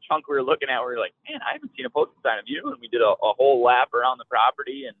the chunk we were looking at, we were like, man, I haven't seen a posted sign of you. And we did a whole lap around the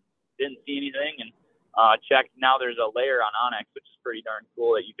property and didn't see anything. And checked. Now there's a layer on onX, which is pretty darn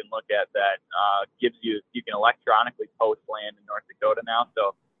cool, that you can look at that gives you can electronically post land in North Dakota now.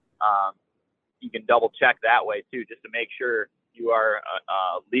 So you can double check that way too, just to make sure you are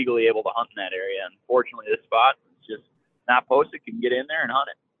legally able to hunt in that area. Unfortunately, this spot is just not posted. You can get in there and hunt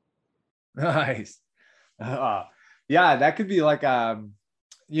it. Nice. Yeah, that could be like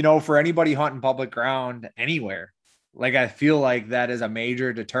for anybody hunting public ground anywhere. Like I feel like that is a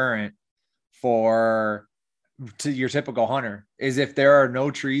major deterrent to your typical hunter, is if there are no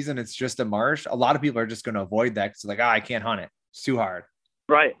trees and it's just a marsh. A lot of people are just going to avoid that because like, I can't hunt it. It's too hard.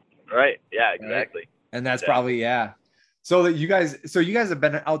 Right. Yeah, exactly. Right? And that's probably, yeah. So you guys have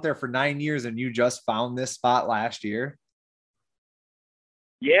been out there for 9 years and you just found this spot last year.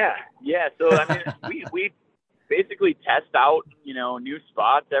 Yeah. So I mean, we basically test out, new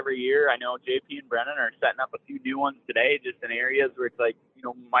spots every year. I know JP and Brennan are setting up a few new ones today, just in areas where it's like,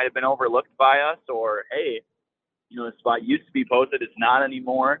 might have been overlooked by us, or, hey, the spot used to be posted. It's not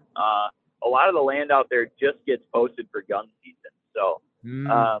anymore. A lot of the land out there just gets posted for gun season. So,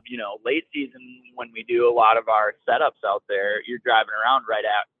 late season, when we do a lot of our setups out there, you're driving around right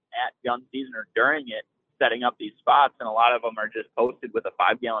at gun season or during it, setting up these spots. And a lot of them are just posted with a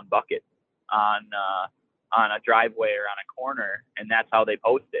 5-gallon bucket on a driveway or on a corner. And that's how they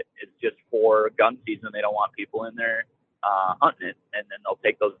post it. It's just for gun season. They don't want people in there hunting it. And then they'll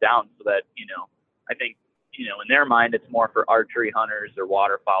take those down so that, I think, in their mind, it's more for archery hunters or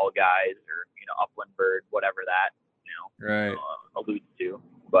waterfowl guys or, upland bird, whatever that, right. Alludes to.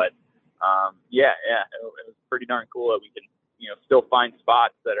 But, it was pretty darn cool that we can, still find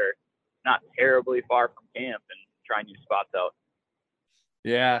spots that are not terribly far from camp and try new spots out.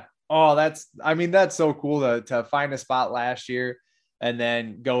 Yeah. Oh, that's so cool to find a spot last year and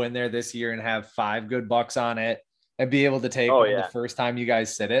then go in there this year and have 5 good bucks on it and be able to take one the first time you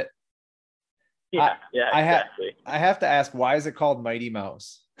guys sit it. Yeah, exactly. I have to ask, why is it called Mighty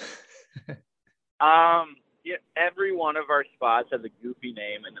Mouse? Every one of our spots has a goofy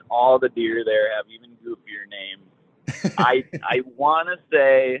name, and all the deer there have even goofier names. I want to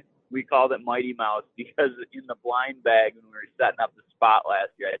say we called it Mighty Mouse because in the blind bag when we were setting up the spot last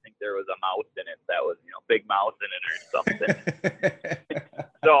year, I think there was a mouse in it that was, big mouse in it or something.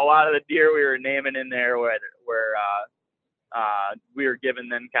 So a lot of the deer we were naming in there were we were giving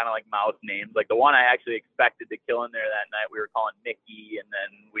them kind of like mouse names. Like the one I actually expected to kill in there that night, we were calling Mickey, and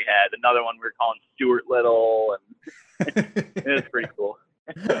then we had another one we were calling Stuart Little, and it was pretty cool.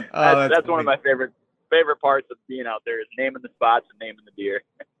 That's one of my favorite parts of being out there is naming the spots and naming the deer.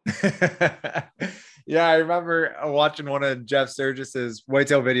 Yeah, I remember watching one of Jeff Sturgis's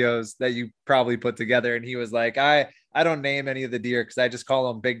whitetail videos that you probably put together, and he was like, I don't name any of the deer because I just call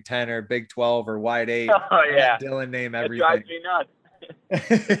them Big 10 or Big 12 or Wide 8. Oh yeah, Dylan name everything. It drives me nuts.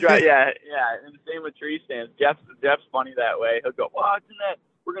 Yeah, and same with tree stands. Jeff's funny that way. He'll go, well, it's in that.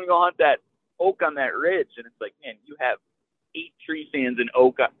 We're gonna go hunt that oak on that ridge, and it's like, man, you have 8 tree stands and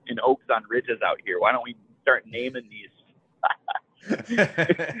oaks on ridges out here. Why don't we start naming these?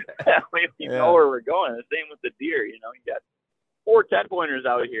 We know where we're going. The same with the deer. You got 4 10-pointers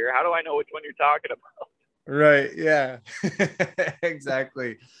out here. How do I know which one you're talking about? Right. Yeah.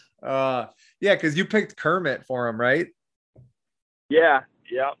 Exactly. Yeah, because you picked Kermit for him, right? Yeah.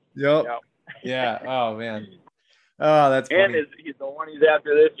 Yep. Yeah. Oh man. Oh, that's funny. And he's the one he's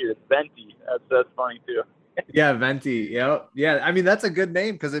after this year. It's Venti. That's funny too. Yeah, Venti. Yep. Yeah. I mean, that's a good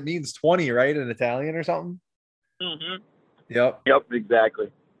name because it means 20, right? In Italian or something. Mm-hmm. Yep.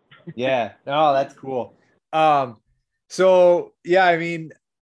 Exactly. Yeah. Oh, that's cool. So yeah, I mean,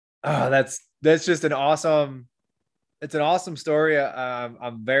 that's just an awesome. It's an awesome story.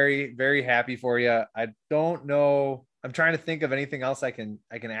 I'm very, very happy for you. I don't know. I'm trying to think of anything else I can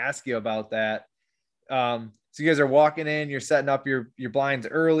ask you about that. So you guys are walking in, you're setting up your blinds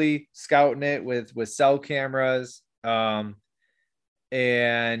early, scouting it with cell cameras,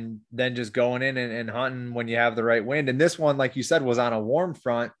 and then just going in and hunting when you have the right wind. And this one, like you said, was on a warm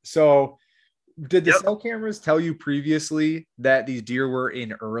front. So did the cell cameras tell you previously that these deer were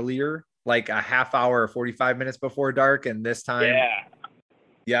in earlier, like a half hour or 45 minutes before dark? And this time?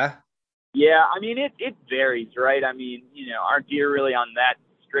 Yeah. I mean, it varies, right? I mean, our deer really on that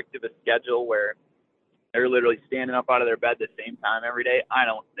strict of a schedule where they're literally standing up out of their bed the same time every day. I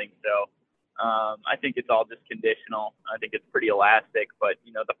don't think so. I think it's all just conditional. I think it's pretty elastic, but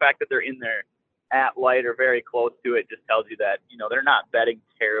the fact that they're in there at light or very close to it just tells you that, they're not bedding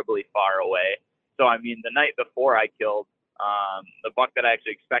terribly far away. So, I mean, the night before I killed, the buck that I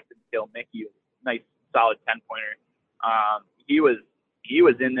actually expected to kill, Mickey, nice solid 10-pointer. He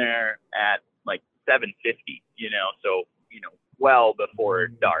was in there at like 7:50, so, well before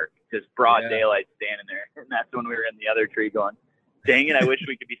dark, just broad daylight standing there. And that's when we were in the other tree going, dang it, I wish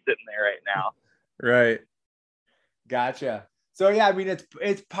we could be sitting there right now. Right. Gotcha. So yeah, I mean,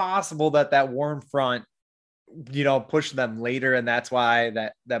 it's possible that warm front, pushed them later, and that's why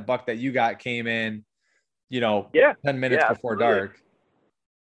that buck that you got came in, 10 minutes before dark.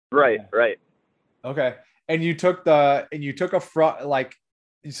 Right. Okay. And you took a front, like,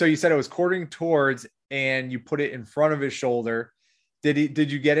 so you said it was quartering towards, and you put it in front of his shoulder.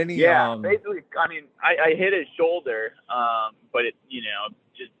 Did you get any? Yeah, basically, I mean, I hit his shoulder, but it,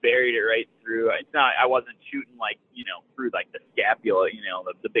 just buried it right through. It's not, I wasn't shooting like, through like the scapula,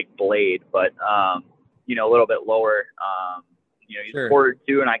 the big blade, but, a little bit lower. He's quartered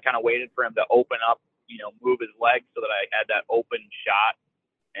to, and I kind of waited for him to open up, move his legs so that I had that open shot,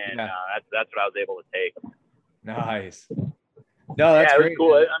 and that's what I was able to take. Nice. No, that's great. It was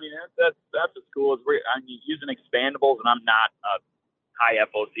cool. I mean, that's what's cool is I'm using expandables, and I'm not a high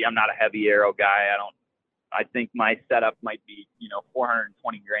FOC. I'm not a heavy arrow guy. I think my setup might be,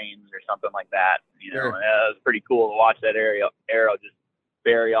 420 grains or something like that. It was pretty cool to watch that arrow just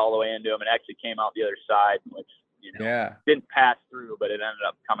bury all the way into him. It actually came out the other side, which, didn't pass through, but it ended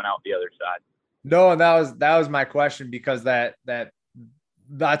up coming out the other side. No, and that was my question, because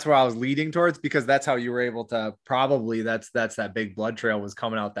that's where I was leading towards, because that's how you were able to probably that's that big blood trail was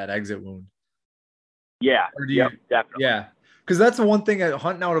coming out that exit wound. Yeah. Definitely. Yeah. Because that's the one thing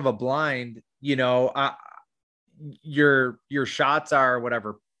hunting out of a blind, your shots are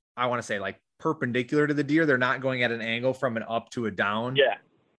whatever I want to say, like perpendicular to the deer. They're not going at an angle from an up to a down. Yeah.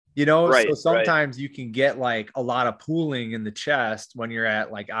 Right, so sometimes you can get like a lot of pooling in the chest when you're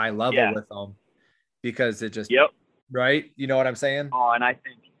at like eye level with them, because it just, right. You know what I'm saying? Oh, and I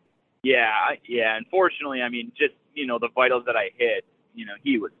think, unfortunately, I mean, just, the vitals that I hit,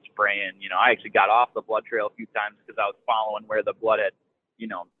 he was spraying, I actually got off the blood trail a few times because I was following where the blood had,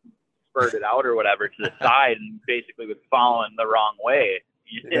 spurted out or whatever to the side, and basically was following the wrong way,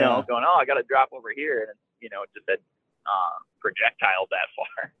 going, oh, I got to drop over here. And, it just had projectiled that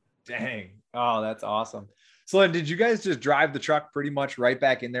far. Dang. Oh, that's awesome. So did you guys just drive the truck pretty much right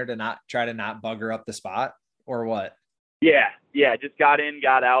back in there to not bugger up the spot or what? Yeah. Just got in,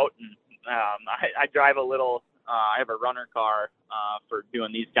 got out, and I drive a little. I have a runner car for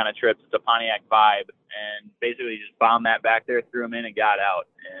doing these kind of trips. It's a Pontiac Vibe, and basically just bombed that back there, threw them in, and got out.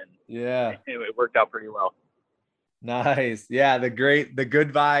 And yeah, it worked out pretty well. Nice. Yeah, the good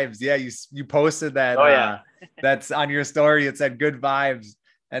vibes. Yeah, you posted that. Oh yeah, that's on your story. It said good vibes.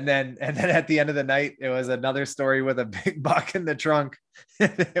 And then at the end of the night, it was another story with a big buck in the trunk.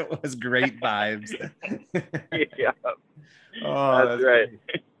 It was great vibes. yeah. Oh, that's right.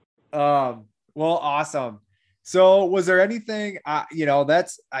 Well, awesome. So was there anything, I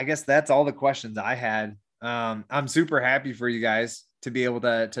guess that's all the questions I had. I'm super happy for you guys to be able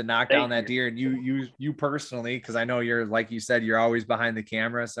to knock down that deer, and you personally, because I know you're, like you said, you're always behind the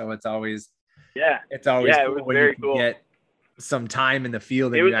camera. So it's always cool it was when very you can cool. get some time in the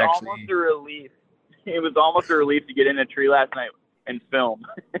field. It was almost a relief. It was almost a relief to get in a tree last night and film.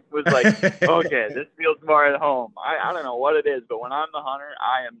 It was like, okay, this feels more at home. I don't know what it is, but when I'm the hunter,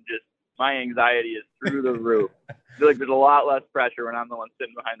 my anxiety is through the roof. I feel like there's a lot less pressure when I'm the one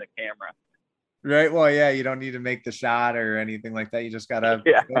sitting behind the camera. Right. Well, yeah, you don't need to make the shot or anything like that. You just gotta.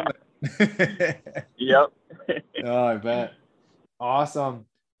 Yep. Oh, I bet. Awesome.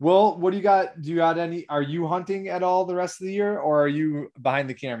 Well, what do you got? Are you hunting at all the rest of the year, or are you behind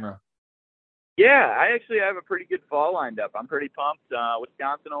the camera? Yeah, I actually have a pretty good fall lined up. I'm pretty pumped.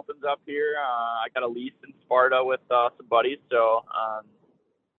 Wisconsin opens up here. I got a lease in Sparta with some buddies, so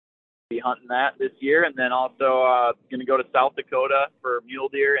be hunting that this year, and then also going to go to South Dakota for mule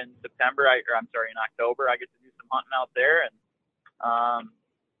deer in September. In October. I get to do some hunting out there, and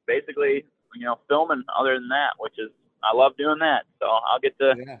basically, filming. Other than that, which is I love doing that. So I'll get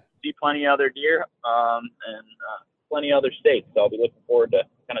to see plenty of other deer and plenty of other states. So I'll be looking forward to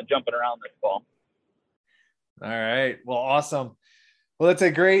kind of jumping around this fall. All right. Well, awesome. Well, that's a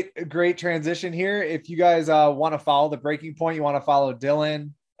great transition here. If you guys want to follow the Breaking Point, you want to follow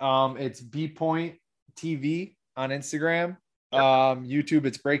Dylan. It's B Point TV on Instagram. Yep. YouTube,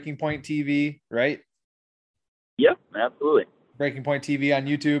 it's Breaking Point TV, right? Yep, absolutely. Breaking Point TV on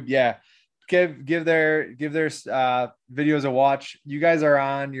YouTube. Yeah. Give their videos a watch. You guys are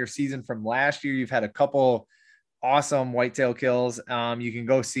on your season from last year. You've had a couple awesome whitetail kills. You can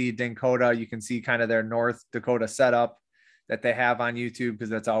go see Dakota. You can see kind of their North Dakota setup that they have on YouTube, because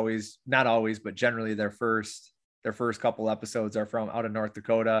that's always, not always, but generally their first couple episodes are from out of North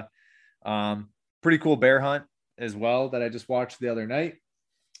Dakota. Pretty cool bear hunt as well that I just watched the other night.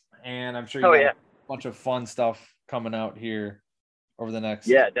 And I'm sure you got a bunch of fun stuff coming out here over the next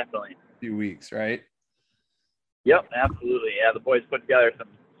definitely few weeks, right? Yep, absolutely. Yeah, the boys put together some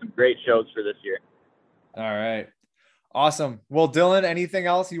great shows for this year. All right. Awesome. Well, Dylan, anything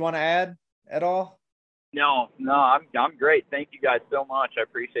else you want to add at all? No, I'm great. Thank you guys so much. I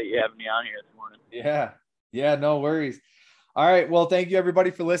appreciate you having me on here this morning. Yeah, no worries. All right. Well, thank you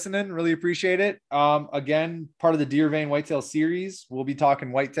everybody for listening. Really appreciate it. Again, part of the Deer Vein Whitetail series. We'll be talking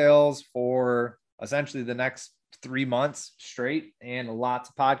whitetails for essentially the next 3 months straight, and lots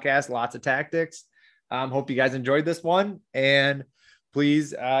of podcasts, lots of tactics. Hope you guys enjoyed this one, and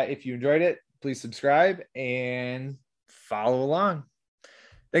please, if you enjoyed it, please subscribe and follow along.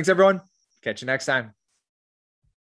 Thanks everyone. Catch you next time.